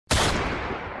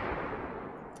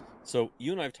So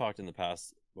you and I have talked in the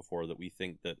past before that we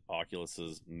think that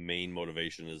Oculus's main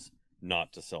motivation is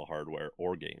not to sell hardware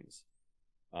or games.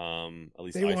 At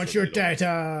least They I want your certainly don't.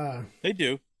 data. They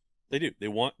do, they do. They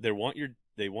want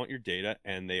your data,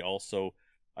 and they also,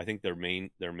 I think their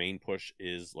main push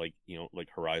is like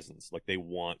Horizons. Like they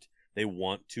want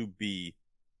to be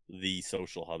the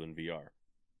social hub in VR.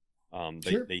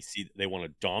 They Sure. they see they want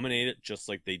to dominate it just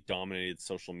like they dominated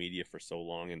social media for so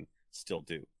long and still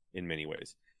do in many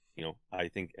ways. I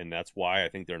think, and that's why I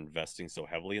think they're investing so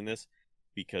heavily in this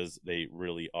because they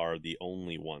really are the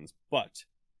only ones. But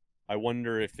I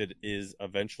wonder if it is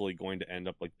eventually going to end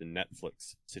up like the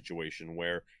Netflix situation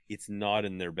where it's not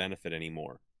in their benefit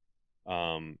anymore.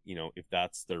 If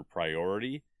that's their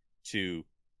priority to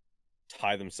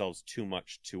tie themselves too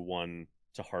much to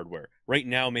hardware. Right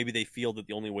now, maybe they feel that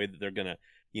the only way that they're gonna,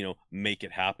 make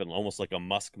it happen, almost like a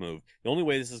Musk move. The only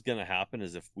way this is gonna happen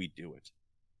is if we do it.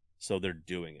 So they're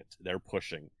doing it. They're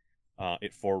pushing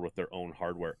it forward with their own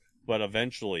hardware. But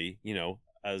eventually,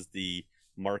 as the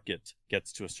market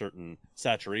gets to a certain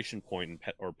saturation point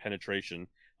or penetration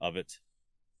of it,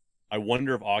 I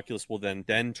wonder if Oculus will then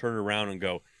turn around and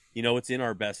go, it's in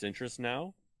our best interest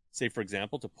now, say for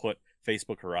example, to put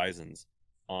Facebook Horizons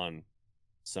on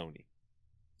Sony.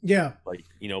 Yeah. Like,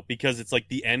 because it's like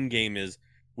the end game is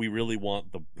we really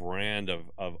want the brand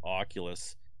of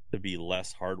Oculus to be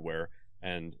less hardware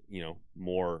and,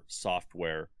 more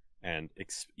software and,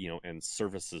 and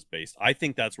services based. I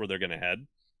think that's where they're going to head.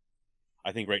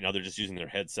 I think right now they're just using their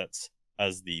headsets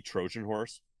as the Trojan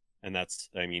horse. And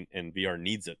and VR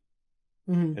needs it.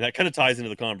 Hmm. And that kind of ties into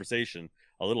the conversation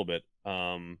a little bit,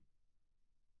 around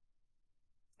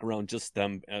just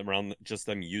them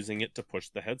using it to push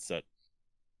the headset,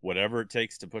 whatever it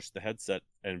takes to push the headset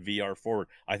and VR forward.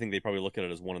 I think they probably look at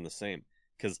it as one and the same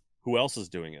because who else is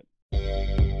doing it?